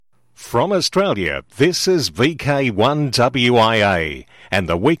From Australia, this is VK1WIA and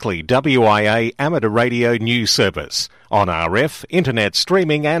the weekly WIA amateur radio news service on RF, internet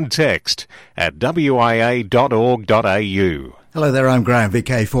streaming and text at wia.org.au. Hello there, I'm Graham,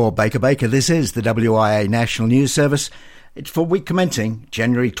 VK4 Baker. This is the WIA National News Service. It's for week commencing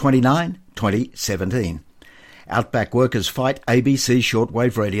January 29, 2017. Outback workers fight ABC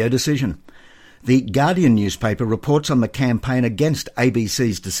shortwave radio decision. The Guardian newspaper reports on the campaign against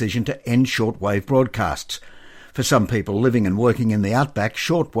ABC's decision to end shortwave broadcasts. For some people living and working in the outback,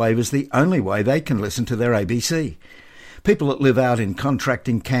 shortwave is the only way they can listen to their ABC. People that live out in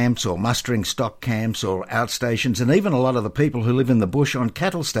contracting camps or mustering stock camps or outstations, and even a lot of the people who live in the bush on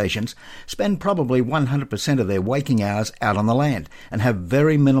cattle stations, spend probably 100% of their waking hours out on the land and have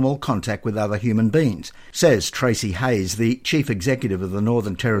very minimal contact with other human beings, says Tracy Hayes, the Chief Executive of the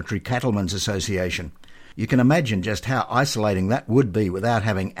Northern Territory Cattlemen's Association. You can imagine just how isolating that would be without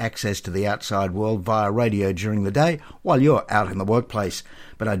having access to the outside world via radio during the day while you're out in the workplace.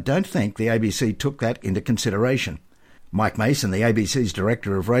 But I don't think the ABC took that into consideration. Mike Mason, the ABC's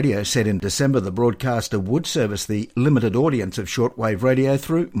Director of Radio, said in December the broadcaster would service the limited audience of shortwave radio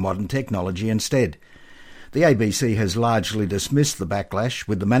through modern technology instead. The ABC has largely dismissed the backlash,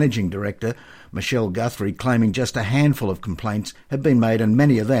 with the Managing Director, Michelle Guthrie, claiming just a handful of complaints have been made and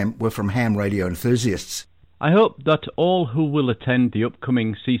many of them were from ham radio enthusiasts. I hope that all who will attend the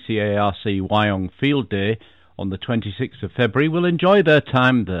upcoming CCARC Wyong Field Day on the 26th of February will enjoy their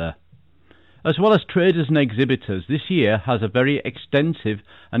time there. As well as traders and exhibitors, this year has a very extensive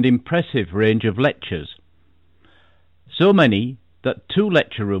and impressive range of lectures. So many that 2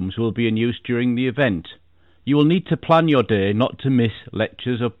 lecture rooms will be in use during the event. You will need to plan your day not to miss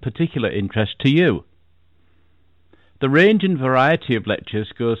lectures of particular interest to you. The range and variety of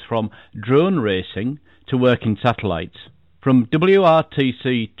lectures goes from drone racing to working satellites, from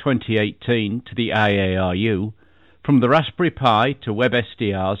WRTC 2018 to the IARU, from the Raspberry Pi to Web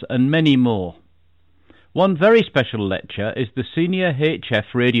SDRs and many more. One very special lecture is the Senior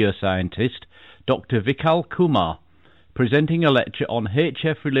HF radio scientist, Dr. Vikal Kumar, presenting a lecture on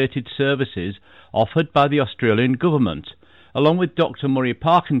HF-related services offered by the Australian Government, along with Dr. Murray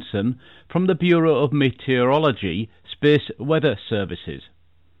Parkinson from the Bureau of Meteorology Space Weather Services.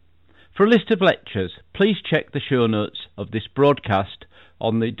 For a list of lectures, please check the show notes of this broadcast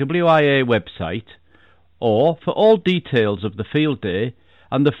on the WIA website, or for all details of the field day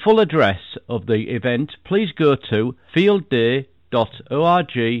and the full address of the event, please go to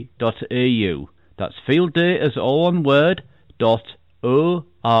fieldday.org.au. That's fieldday as all one word, .org.au.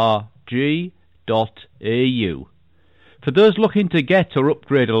 For those looking to get or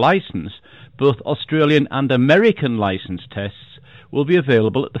upgrade a licence, both Australian and American licence tests will be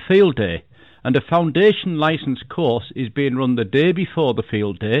available at the field day, and a foundation licence course is being run the day before the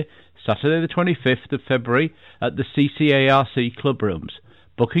field day, Saturday the 25th of February at the CCARC club rooms.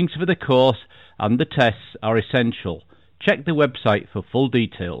 Bookings for the course and the tests are essential. Check the website for full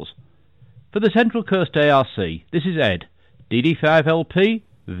details. For the Central Coast ARC, this is Ed, DD5LP,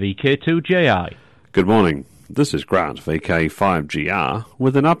 VK2JI. Good morning. This is Grant, VK5GR,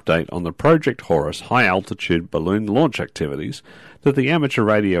 with an update on the Project Horus high-altitude balloon launch activities that the Amateur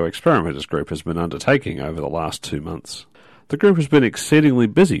Radio Experimenters Group has been undertaking over the last 2 months. The group has been exceedingly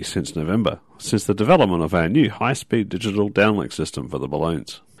busy since November, since the development of our new high-speed digital downlink system for the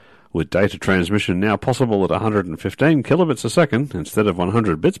balloons. With data transmission now possible at 115 kilobits a second instead of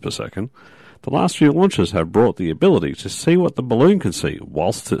 100 bits per second, the last few launches have brought the ability to see what the balloon can see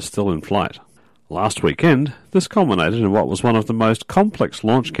whilst it's still in flight. Last weekend, this culminated in what was one of the most complex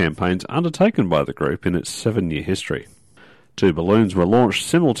launch campaigns undertaken by the group in its 7-year history. 2 balloons were launched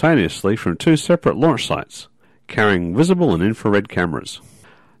simultaneously from 2 separate launch sites, carrying visible and infrared cameras.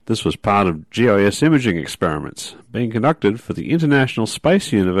 This was part of GIS imaging experiments being conducted for the International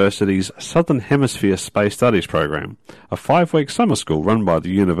Space University's Southern Hemisphere Space Studies program, a 5-week summer school run by the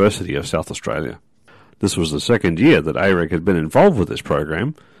University of South Australia. This was the 2nd year that AREC had been involved with this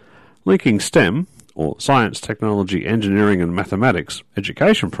program, linking STEM, or Science, Technology, Engineering and Mathematics,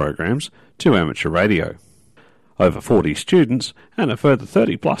 education programs to amateur radio. Over 40 students and a further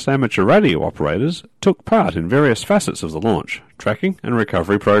 30-plus amateur radio operators took part in various facets of the launch, tracking and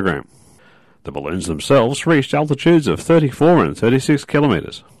recovery program. The balloons themselves reached altitudes of 34 and 36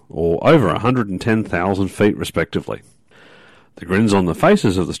 kilometres, or over 110,000 feet respectively. The grins on the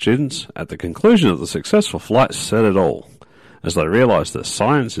faces of the students at the conclusion of the successful flight said it all, as they realised that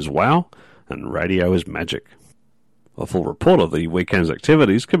science is wow and radio is magic. A full report of the weekend's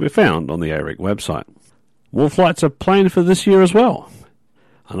activities can be found on the AREC website. More flights are planned for this year as well.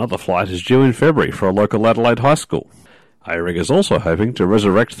 Another flight is due in February for a local Adelaide high school. ARIG is also hoping to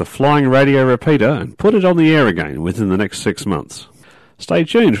resurrect the flying radio repeater and put it on the air again within the next 6 months. Stay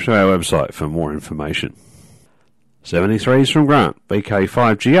tuned to our website for more information. 73s from Grant,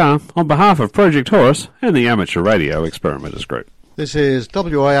 VK5GR, on behalf of Project Horus and the Amateur Radio Experimenters Group. This is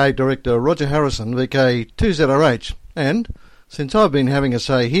WIA Director Roger Harrison, VK2ZRH, and since I've been having a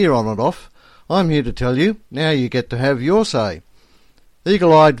say here on and off, I'm here to tell you, now you get to have your say.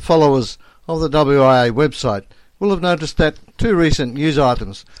 Eagle-eyed followers of the WIA website will have noticed that 2 recent news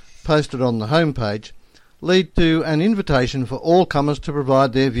items posted on the homepage lead to an invitation for all comers to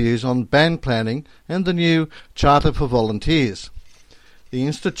provide their views on band planning and the new Charter for Volunteers. The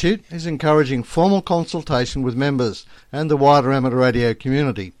Institute is encouraging formal consultation with members and the wider amateur radio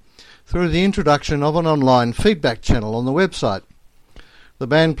community through the introduction of an online feedback channel on the website. The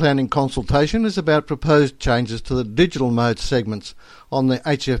band planning consultation is about proposed changes to the digital mode segments on the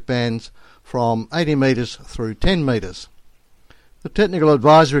HF bands from 80 metres through 10 metres. The Technical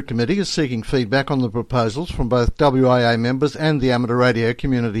Advisory Committee is seeking feedback on the proposals from both WIA members and the amateur radio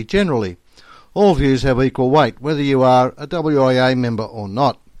community generally. All views have equal weight, whether you are a WIA member or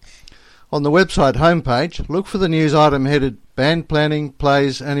not. On the website homepage, look for the news item headed Band Planning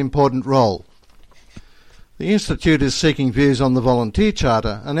Plays an Important Role. The Institute is seeking views on the Volunteer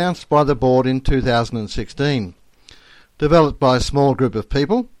Charter announced by the Board in 2016. Developed by a small group of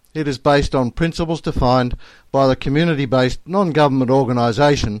people, it is based on principles defined by the community-based non-government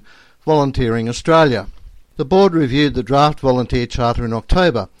organisation Volunteering Australia. The Board reviewed the draft Volunteer Charter in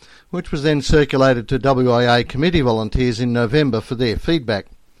October, which was then circulated to WIA committee volunteers in November for their feedback.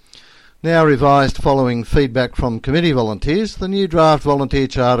 Now revised following feedback from committee volunteers, the new draft Volunteer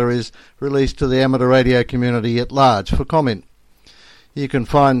Charter is released to the amateur radio community at large for comment. You can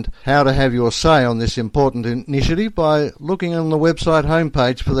find how to have your say on this important initiative by looking on the website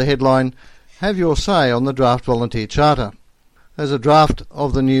homepage for the headline, Have Your Say on the Draft Volunteer Charter. As a draft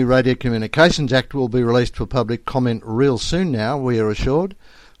of the new Radio Communications Act will be released for public comment real soon now, we are assured.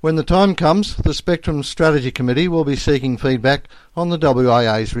 When the time comes, the Spectrum Strategy Committee will be seeking feedback on the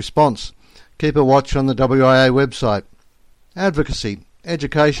WIA's response. Keep a watch on the WIA website. Advocacy,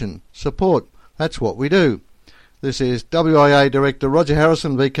 education, support, that's what we do. This is WIA Director Roger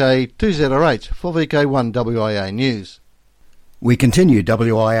Harrison, VK2ZRH, for VK1 WIA News. We continue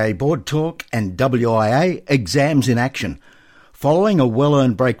WIA Board Talk and WIA Exams in Action. Following a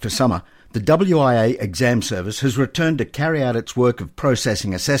well-earned break for summer, the WIA Exam Service has returned to carry out its work of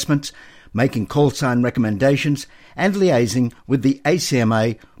processing assessments, making call sign recommendations and liaising with the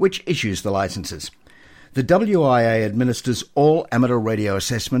ACMA, which issues the licences. The WIA administers all amateur radio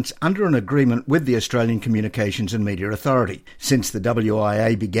assessments under an agreement with the Australian Communications and Media Authority. Since the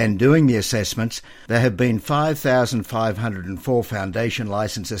WIA began doing the assessments, there have been 5,504 foundation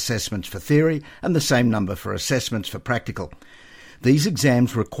licence assessments for theory and the same number for assessments for practical. These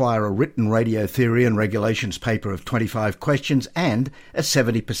exams require a written radio theory and regulations paper of 25 questions and a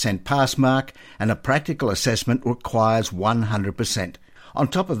 70% pass mark, and a practical assessment requires 100%. On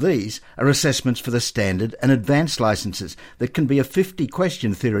top of these are assessments for the standard and advanced licences that can be a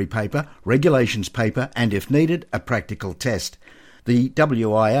 50-question theory paper, regulations paper and, if needed, a practical test. The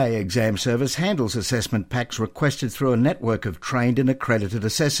WIA Exam Service handles assessment packs requested through a network of trained and accredited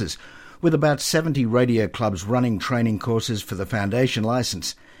assessors, with about 70 radio clubs running training courses for the foundation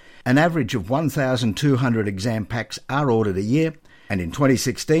licence. An average of 1,200 exam packs are ordered a year, and in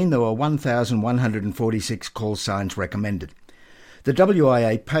 2016 there were 1,146 call signs recommended. The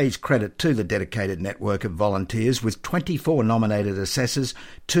WIA pays credit to the dedicated network of volunteers with 24 nominated assessors,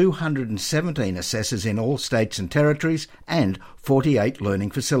 217 assessors in all states and territories, and 48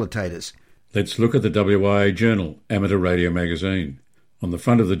 learning facilitators. Let's look at the WIA Journal, Amateur Radio Magazine. On the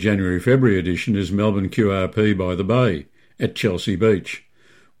front of the January-February edition is Melbourne QRP by the Bay at Chelsea Beach,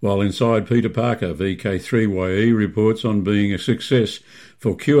 while inside Peter Parker, VK3YE, reports on being a success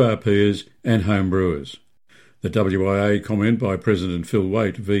for QRPers and home brewers. The WIA comment by President Phil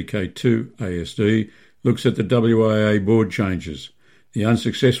Waite, VK2 ASD, looks at the WIA board changes, the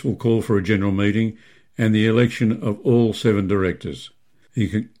unsuccessful call for a general meeting and the election of all 7 directors.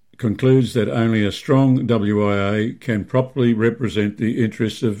 He concludes that only a strong WIA can properly represent the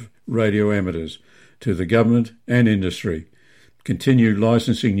interests of radio amateurs to the government and industry, continue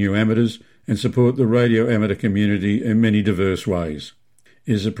licensing new amateurs and support the radio amateur community in many diverse ways.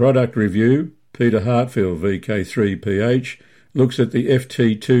 Is a product review. Peter Hartfield, VK3PH, looks at the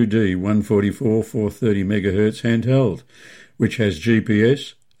FT2D 144 430 MHz handheld, which has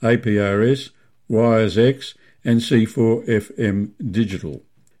GPS, APRS, Wires X and C4FM digital.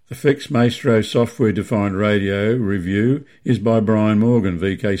 The Fix Maestro software-defined radio review is by Brian Morgan,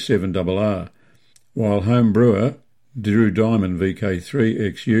 VK7RR, while home brewer Drew Diamond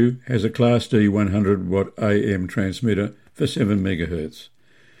VK3XU has a Class D 100-watt AM transmitter for 7 MHz.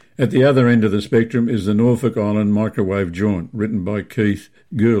 At the other end of the spectrum is the Norfolk Island microwave jaunt, written by Keith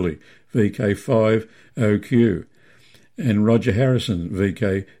Gurley, VK5OQ, and Roger Harrison,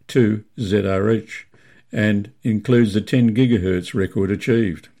 VK2ZRH, and includes the 10 GHz record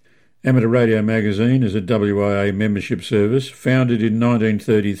achieved. Amateur Radio Magazine is a WIA membership service founded in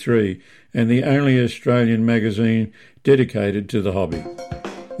 1933 and the only Australian magazine dedicated to the hobby.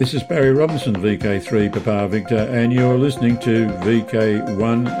 This is Barry Robinson, VK3 Papa Victor, and you're listening to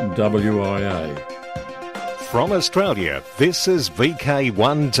VK1WIA. From Australia, this is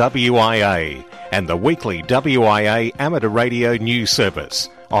VK1WIA and the weekly WIA amateur radio news service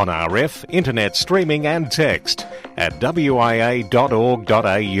on RF, internet streaming and text at wia.org.au.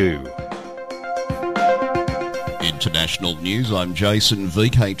 International news, I'm Jason,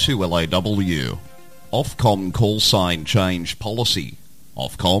 VK2LAW. Ofcom call sign change policy.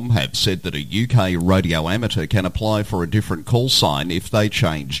 Ofcom have said that a UK radio amateur can apply for a different call sign if they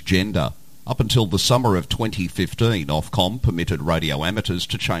change gender. Up until the summer of 2015, Ofcom permitted radio amateurs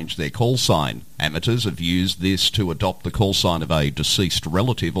to change their call sign. Amateurs have used this to adopt the call sign of a deceased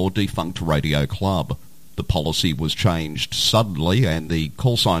relative or defunct radio club. The policy was changed suddenly and the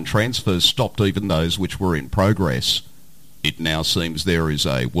call sign transfers stopped even those which were in progress. It now seems there is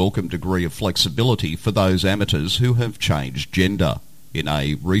a welcome degree of flexibility for those amateurs who have changed gender. In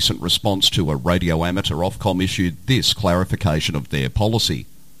a recent response to a radio amateur, Ofcom issued this clarification of their policy.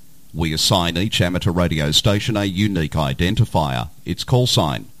 We assign each amateur radio station a unique identifier, its call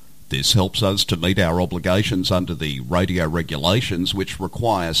sign. This helps us to meet our obligations under the radio regulations which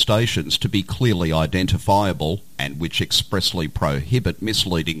require stations to be clearly identifiable and which expressly prohibit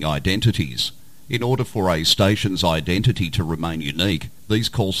misleading identities. In order for a station's identity to remain unique, these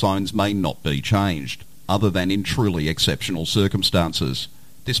call signs may not be changed, other than in truly exceptional circumstances.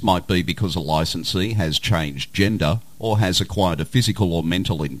 This might be because a licensee has changed gender or has acquired a physical or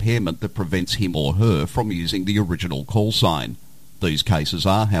mental impairment that prevents him or her from using the original call sign. These cases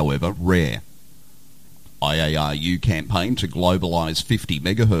are, however, rare. IARU campaign to globalise 50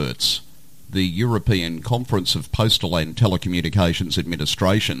 MHz. The European Conference of Postal and Telecommunications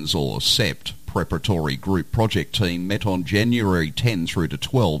Administrations, or CEPT, preparatory group project team met on January 10 through to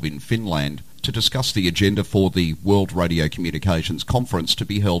 12 in Finland to discuss the agenda for the World Radio Communications Conference to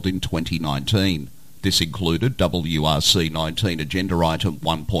be held in 2019. This included WRC 19 Agenda Item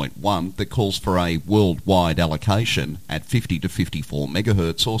 1.1 that calls for a worldwide allocation at 50 to 54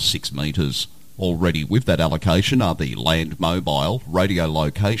 MHz or 6 metres. Already with that allocation are the land mobile, radio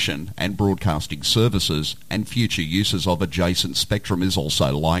location and broadcasting services, and future uses of adjacent spectrum is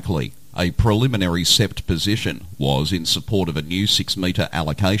also likely. A preliminary CEPT position was in support of a new 6-metre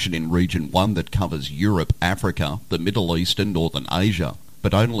allocation in Region 1 that covers Europe, Africa, the Middle East and Northern Asia,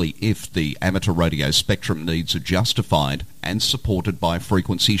 but only if the amateur radio spectrum needs are justified and supported by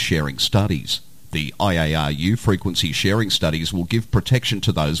frequency sharing studies. The IARU frequency sharing studies will give protection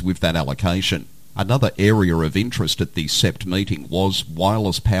to those with that allocation. Another area of interest at the CEPT meeting was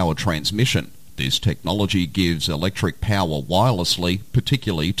wireless power transmission. This technology gives electric power wirelessly,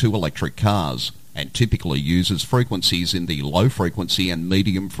 particularly to electric cars, and typically uses frequencies in the low frequency and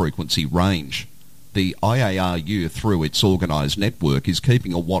medium frequency range. The IARU, through its organised network, is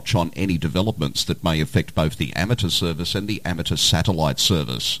keeping a watch on any developments that may affect both the amateur service and the amateur satellite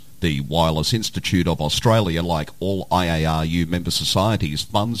service. The Wireless Institute of Australia, like all IARU member societies,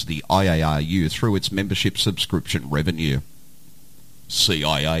 funds the IARU through its membership subscription revenue.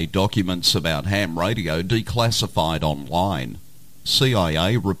 CIA documents about ham radio declassified online.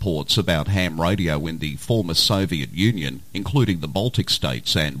 CIA reports about ham radio in the former Soviet Union, including the Baltic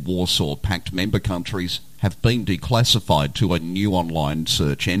states and Warsaw Pact member countries, have been declassified to a new online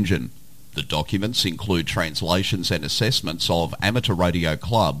search engine. The documents include translations and assessments of amateur radio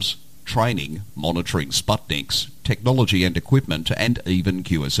clubs, training, monitoring Sputniks, technology and equipment, and even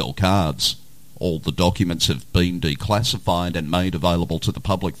QSL cards. All the documents have been declassified and made available to the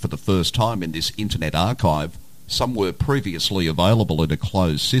public for the first time in this Internet archive. Some were previously available in a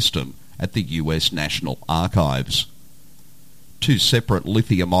closed system at the US National Archives. 2 separate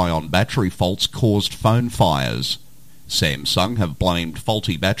lithium-ion battery faults caused phone fires. Samsung have blamed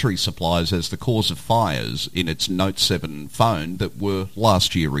faulty battery supplies as the cause of fires in its Note 7 phone that were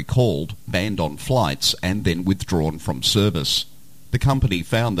last year recalled, banned on flights, and then withdrawn from service. The company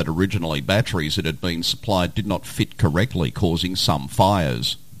found that originally batteries that had been supplied did not fit correctly, causing some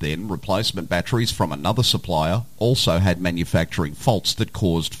fires. Then replacement batteries from another supplier also had manufacturing faults that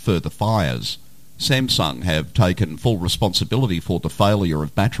caused further fires. Samsung have taken full responsibility for the failure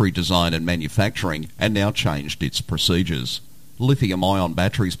of battery design and manufacturing and now changed its procedures. Lithium-ion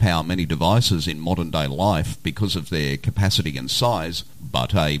batteries power many devices in modern-day life because of their capacity and size,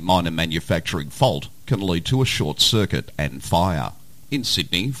 but a minor manufacturing fault can lead to a short circuit and fire. In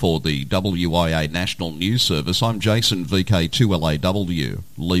Sydney, for the WIA National News Service, I'm Jason, VK2LAW,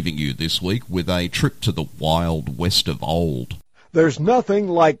 leaving you this week with a trip to the wild west of old. There's nothing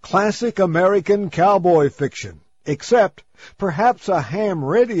like classic American cowboy fiction, except perhaps a ham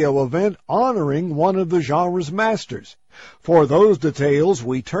radio event honoring one of the genre's masters. For those details,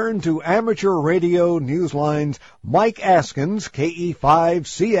 we turn to Amateur Radio Newsline's Mike Askins,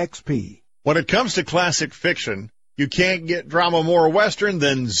 KE5CXP. When it comes to classic fiction, you can't get drama more Western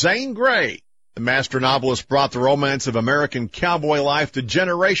than Zane Grey. The master novelist brought the romance of American cowboy life to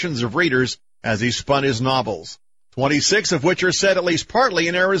generations of readers as he spun his novels, 26 of which are set at least partly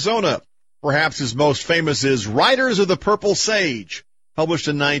in Arizona. Perhaps his most famous is Riders of the Purple Sage, published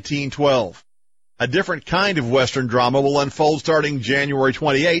in 1912. A different kind of Western drama will unfold starting January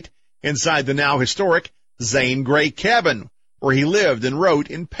 28 inside the now historic Zane Grey cabin, where he lived and wrote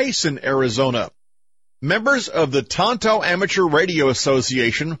in Payson, Arizona. Members of the Tonto Amateur Radio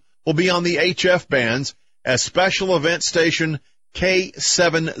Association will be on the HF bands as special event station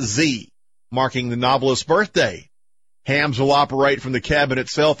K7Z, marking the novelist's birthday. Hams will operate from the cabin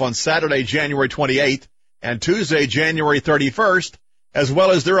itself on Saturday, January 28th and Tuesday, January 31st, as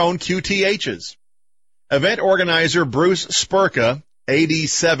well as their own QTHs. Event organizer Bruce Spurka,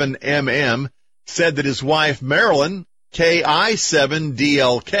 87mm, said that his wife Marilyn,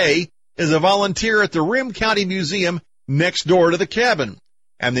 KI7DLK, is a volunteer at the Rim County Museum next door to the cabin,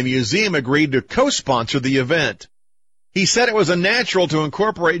 and the museum agreed to co-sponsor the event. He said it was a natural to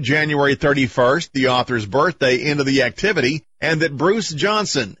incorporate January 31st, the author's birthday, into the activity, and that Bruce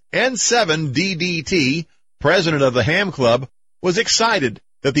Johnson, N7DDT, president of the Ham Club, was excited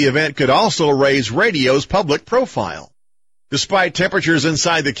that the event could also raise radio's public profile. Despite temperatures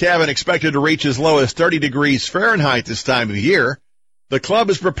inside the cabin expected to reach as low as 30 degrees Fahrenheit this time of year, the club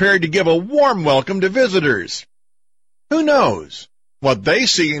is prepared to give a warm welcome to visitors. Who knows? What they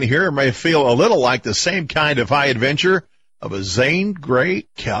see and hear may feel a little like the same kind of high adventure of a Zane Grey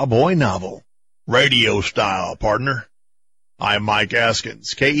cowboy novel. Radio style, partner. I'm Mike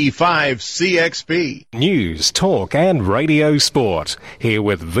Askins, KE5CXP. News, talk and radio sport. Here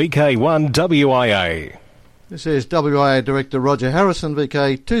with VK1WIA. This is WIA Director Roger Harrison,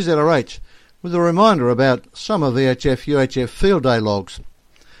 VK2ZRH, with a reminder about Summer VHF UHF Field Day logs.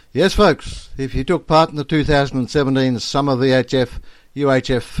 Yes, folks, if you took part in the 2017 Summer VHF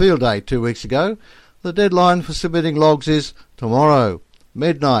UHF Field Day 2 weeks ago, the deadline for submitting logs is tomorrow,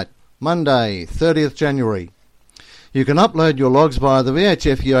 midnight, Monday, 30th January. You can upload your logs via the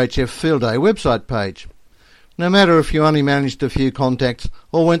VHF UHF Field Day website page. No matter if you only managed a few contacts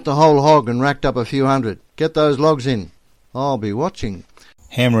or went the whole hog and racked up a few hundred, get those logs in. I'll be watching.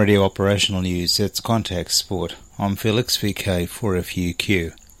 Ham Radio Operational News, it's Contact Sport. I'm Felix,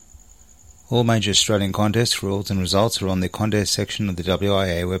 VK4FUQ. All major Australian contest rules and results are on the contest section of the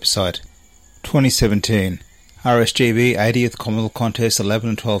WIA website. 2017 RSGB 80th Commonwealth Contest 11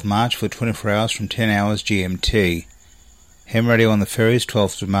 and 12 March for 24 hours from 10 hours GMT. Ham Radio on the Ferries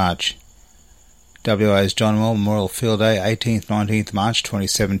 12th of March. WIA's John Moore Memorial Field Day 18th 19th March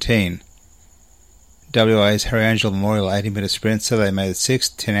 2017. WIA's Harry Angel Memorial 80-metre Sprint Saturday, May the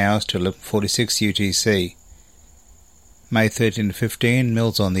 6th, 10 hours to 11:46 UTC. May 13 to 15,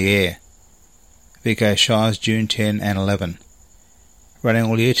 Mills on the Air. VK Shires, June 10 and 11. Running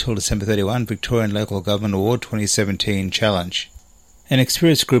all year till December 31, Victorian Local Government Award 2017 Challenge. An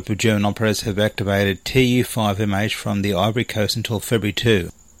experienced group of German operators have activated TU5MH from the Ivory Coast until February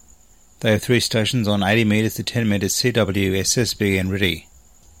 2. They have 3 stations on 80 metres to 10 metres CW, SSB and RITI.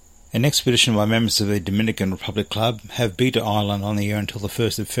 An expedition by members of the Dominican Republic Club have Beta Island on the air until the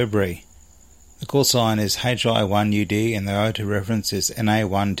 1st of February. The call sign is HI1UD and the O2 reference is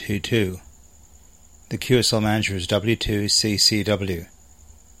NA122. The QSL manager is W2CCW.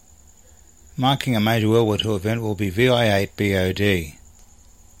 Marking a major World War II event will be VI8BOD.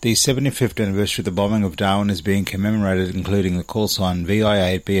 The 75th anniversary of the bombing of Darwin is being commemorated, including the call sign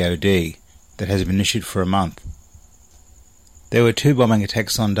VI8BOD that has been issued for a month. There were 2 bombing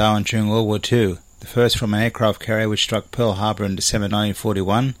attacks on Darwin during World War II, the first from an aircraft carrier which struck Pearl Harbor in December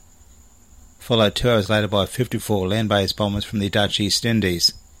 1941, followed 2 hours later by 54 land-based bombers from the Dutch East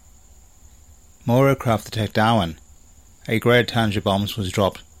Indies. More aircraft attacked Darwin. A greater tonnage of bombs was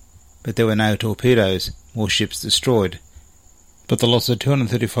dropped, but there were no torpedoes, more ships destroyed. But the loss of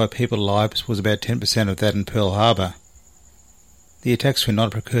 235 people's lives was about 10% of that in Pearl Harbor. The attacks were not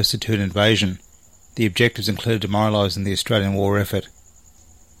a precursor to an invasion. The objectives included demoralising the Australian war effort.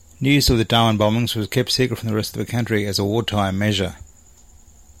 News of the Darwin bombings was kept secret from the rest of the country as a wartime measure.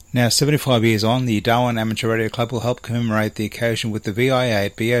 Now 75 years on, the Darwin Amateur Radio Club will help commemorate the occasion with the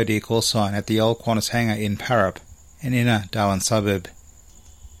VI8 BOD call sign at the old Qantas hangar in Parrap, an inner Darwin suburb.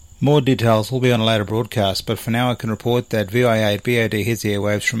 More details will be on a later broadcast, but for now I can report that VI8 BOD hits the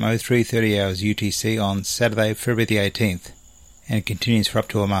airwaves from 0330 hours UTC on Saturday, February the 18th, and continues for up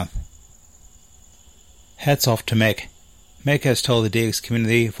to a month. Hats off to Mech. Mech has told the DX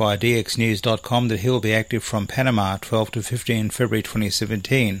community via dxnews.com that he will be active from Panama 12 to 15 February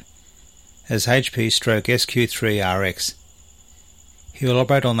 2017 as HP/SQ3RX. He will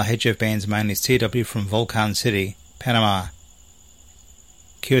operate on the HF bands mainly CW from Volcan City, Panama.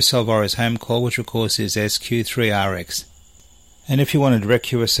 QSL via his home call, which of course is SQ3RX. And if you want a direct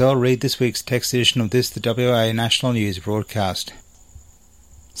QSL, read this week's text edition of this, the WA National News broadcast.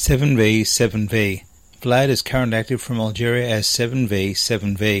 7V. Vlad is currently active from Algeria as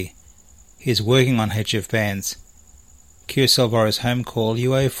 7V. He is working on HF bands. QSL via his home call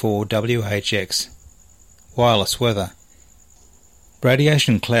UA4WHX. Wireless weather.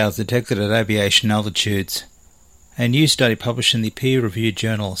 Radiation clouds detected at aviation altitudes. A new study published in the peer-reviewed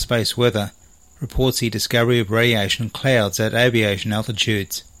journal Space Weather reports the discovery of radiation clouds at aviation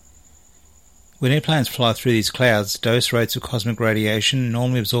altitudes. When airplanes fly through these clouds, dose rates of cosmic radiation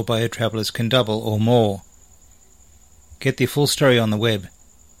normally absorbed by air travellers can double or more. Get the full story on the web,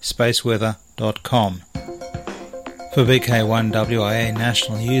 spaceweather.com. For VK1WIA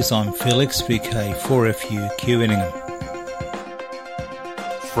National News, I'm Felix, VK4FUQ Inningham.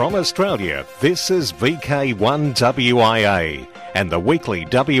 From Australia, this is VK1WIA and the weekly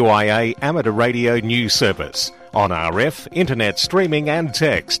WIA amateur radio news service on RF, internet streaming and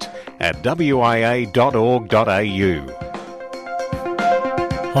text at wia.org.au.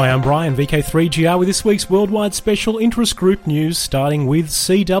 Hi, I'm Brian, VK3GR, with this week's Worldwide Special Interest Group news, starting with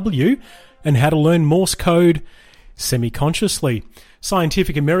CW and how to learn Morse code semi-consciously.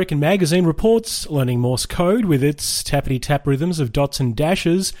 Scientific American magazine reports learning Morse code with its tappity-tap rhythms of dots and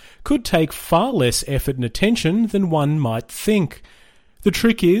dashes could take far less effort and attention than one might think. The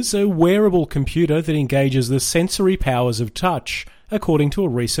trick is a wearable computer that engages the sensory powers of touch, according to a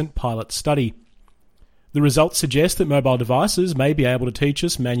recent pilot study. The results suggest that mobile devices may be able to teach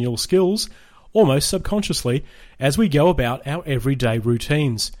us manual skills, almost subconsciously, as we go about our everyday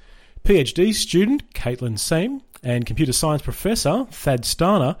routines. PhD student Caitlin Seam and computer science professor Thad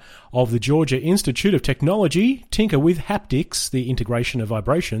Starner of the Georgia Institute of Technology tinker with haptics, the integration of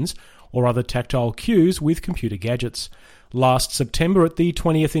vibrations, or other tactile cues with computer gadgets. Last September at the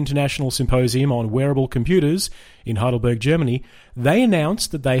 20th International Symposium on Wearable Computers in Heidelberg, Germany, they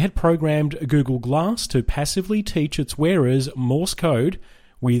announced that they had programmed Google Glass to passively teach its wearers Morse code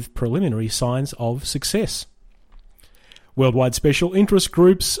with preliminary signs of success. Worldwide Special Interest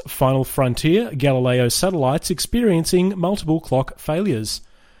Group's Final Frontier Galileo satellites experiencing multiple clock failures.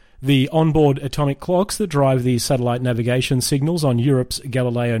 The onboard atomic clocks that drive the satellite navigation signals on Europe's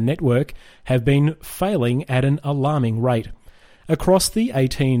Galileo network have been failing at an alarming rate. Across the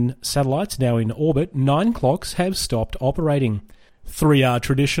 18 satellites now in orbit, 9 clocks have stopped operating. 3 are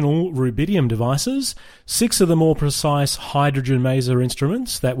traditional rubidium devices, 6 are the more precise hydrogen maser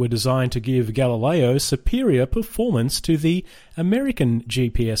instruments that were designed to give Galileo superior performance to the American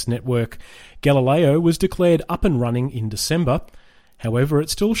GPS network. Galileo was declared up and running in December. However,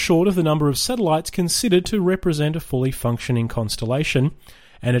 it's still short of the number of satellites considered to represent a fully functioning constellation,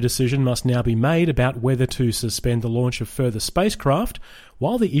 and a decision must now be made about whether to suspend the launch of further spacecraft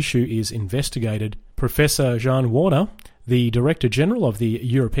while the issue is investigated. Professor Jean Warner, the Director General of the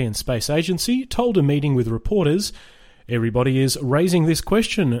European Space Agency, told a meeting with reporters, "Everybody is raising this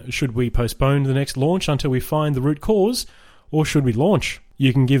question. Should we postpone the next launch until we find the root cause, or should we launch?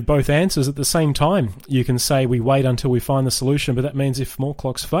 You can give both answers at the same time. You can say we wait until we find the solution, but that means if more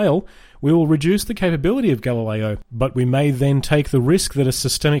clocks fail, we will reduce the capability of Galileo, but we may then take the risk that a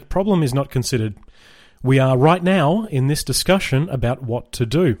systemic problem is not considered. We are right now in this discussion about what to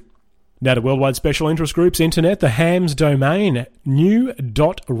do." Now to Worldwide Special Interest Group's Internet, the HAMS domain, new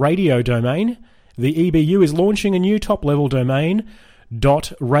 .radio domain. The EBU is launching a new top-level domain,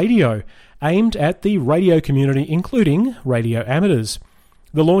 .radio, aimed at the radio community, including radio amateurs.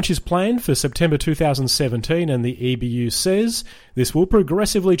 The launch is planned for September 2017, and the EBU says this will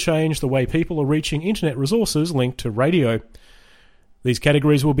progressively change the way people are reaching internet resources linked to radio. These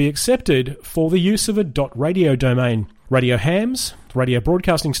categories will be accepted for the use of a .radio domain. Radio hams, radio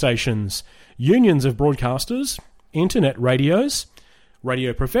broadcasting stations, unions of broadcasters, internet radios,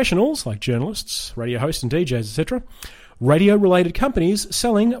 radio professionals like journalists, radio hosts and DJs, etc., radio-related companies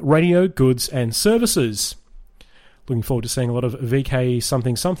selling radio goods and services. Looking forward to seeing a lot of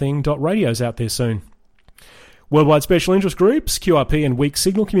VK-something-something.radios out there soon. Worldwide Special Interest Groups, QRP and Weak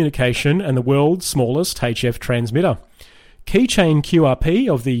Signal Communication, and the world's smallest HF transmitter. Keychain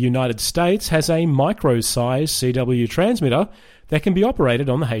QRP of the United States has a micro-sized CW transmitter that can be operated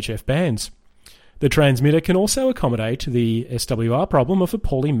on the HF bands. The transmitter can also accommodate the SWR problem of a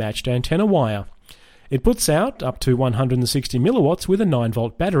poorly matched antenna wire. It puts out up to 160 milliwatts with a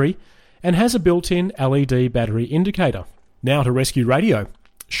 9-volt battery and has a built-in LED battery indicator. Now to rescue radio.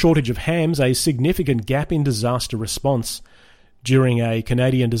 Shortage of hams, a significant gap in disaster response. During a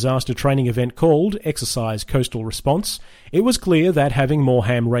Canadian disaster training event called Exercise Coastal Response, it was clear that having more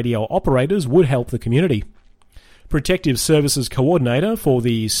ham radio operators would help the community. Protective Services Coordinator for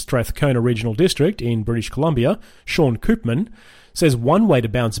the Strathcona Regional District in British Columbia, Sean Koopman, says one way to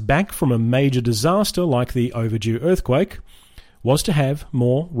bounce back from a major disaster like the overdue earthquake was to have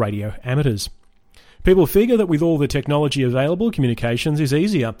more radio amateurs. People figure that with all the technology available, communications is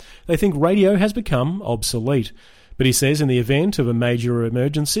easier. They think radio has become obsolete. But he says in the event of a major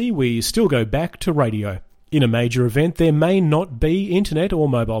emergency, we still go back to radio. In a major event, there may not be internet or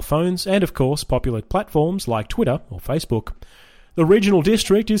mobile phones, and of course popular platforms like Twitter or Facebook. The regional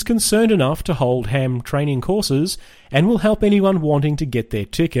district is concerned enough to hold ham training courses and will help anyone wanting to get their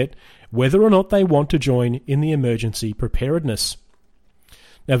ticket, whether or not they want to join in the emergency preparedness.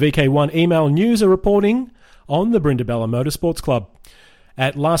 Now, VK1 Email News are reporting on the Brindabella Motorsports Club.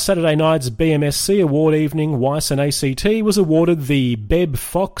 At last Saturday night's BMSC award evening, Weiss and ACT was awarded the Beb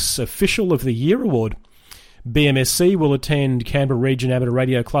Fox Official of the Year award. BMSC will attend Canberra Region Amateur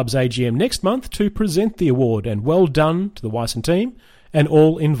Radio Club's AGM next month to present the award, and well done to the Weissen team and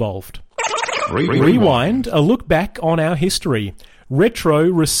all involved. Rewind, a look back on our history. Retro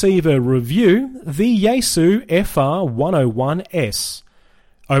Receiver Review, the Yaesu FR101S.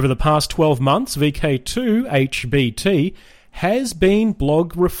 Over the past 12 months, VK2 HBT has been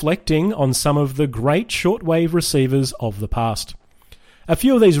blog reflecting on some of the great shortwave receivers of the past. A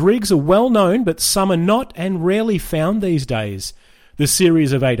few of these rigs are well known, but some are not and rarely found these days. The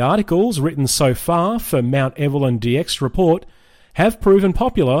series of 8 articles written so far for Mount Evelyn DX Report have proven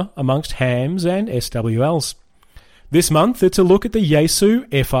popular amongst hams and SWLs. This month it's a look at the Yaesu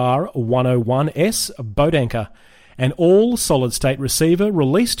FR101S boat anchor, an all-solid-state receiver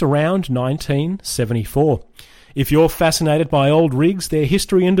released around 1974. If you're fascinated by old rigs, their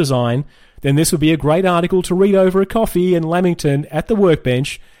history and design, then this would be a great article to read over a coffee in Lamington at the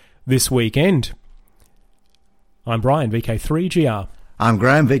workbench this weekend. I'm Brian, VK3GR. I'm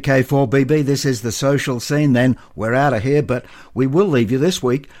Graham, VK4BB. This is The Social Scene. Then we're out of here, but we will leave you this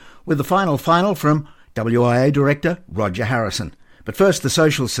week with the final from WIA Director Roger Harrison. But first, The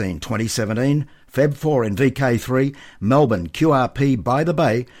Social Scene 2017, Feb 4 in VK3, Melbourne, QRP by the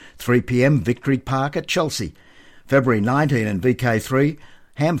Bay, 3 p.m, Victory Park at Chelsea. February 19 in VK3,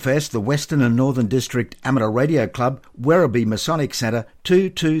 Hamfest, the Western and Northern District Amateur Radio Club, Werribee Masonic Centre,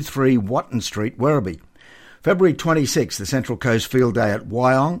 223 Watton Street, Werribee. February 26, the Central Coast Field Day at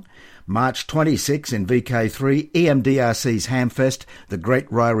Wyong. March 26 in VK3, EMDRC's Hamfest, the Great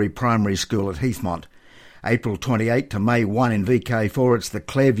Ryrie Primary School at Heathmont. April 28 to May 1 in VK4, it's the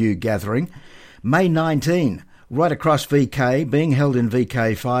Clairview Gathering. May 19, right across VK, being held in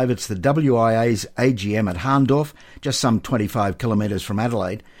VK5, it's the WIA's AGM at Harndorf, just some 25 kilometres from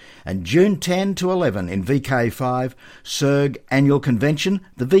Adelaide. And June 10 to 11 in VK5, SERG Annual Convention,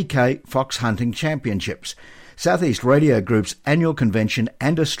 the VK Fox Hunting Championships. Southeast Radio Group's annual convention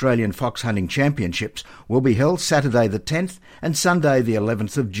and Australian Fox Hunting Championships will be held Saturday the 10th and Sunday the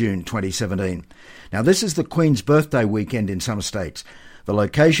 11th of June 2017. Now this is the Queen's birthday weekend in some states. The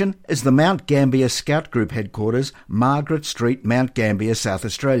location is the Mount Gambier Scout Group headquarters, Margaret Street, Mount Gambier, South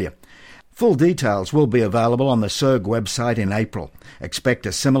Australia. Full details will be available on the SERG website in April. Expect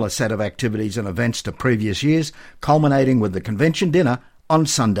a similar set of activities and events to previous years, culminating with the convention dinner on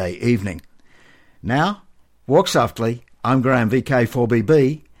Sunday evening. Now, walk softly. I'm Graham,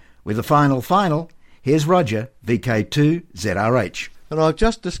 VK4BB. With the final, here's Roger, VK2ZRH. And I've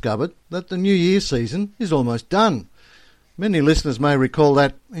just discovered that the New Year season is almost done. Many listeners may recall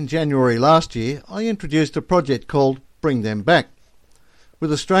that in January last year I introduced a project called Bring Them Back. With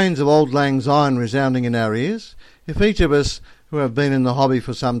the strains of Auld Lang Syne resounding in our ears, if each of us who have been in the hobby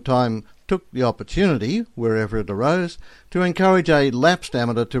for some time took the opportunity, wherever it arose, to encourage a lapsed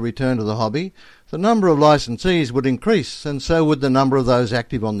amateur to return to the hobby, the number of licensees would increase, and so would the number of those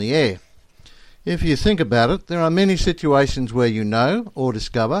active on the air. If you think about it, there are many situations where you know or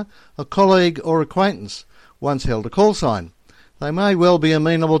discover a colleague or acquaintance once held a call sign. They may well be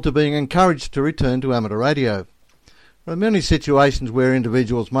amenable to being encouraged to return to amateur radio. There are many situations where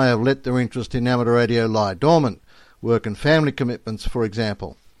individuals may have let their interest in amateur radio lie dormant, work and family commitments, for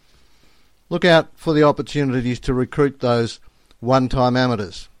example. Look out for the opportunities to recruit those one-time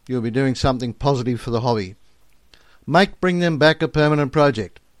amateurs. You'll be doing something positive for the hobby. Make Bring Them Back a permanent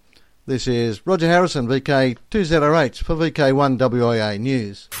project. This is Roger Harrison, VK2ZRH for VK1WIA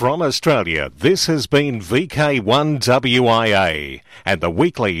News. From Australia, this has been VK1WIA and the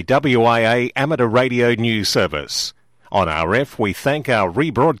weekly WIA amateur radio news service. On RF, we thank our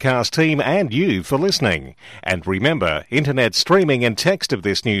rebroadcast team and you for listening. And remember, internet streaming and text of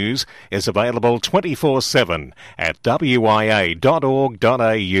this news is available 24/7 at wia.org.au.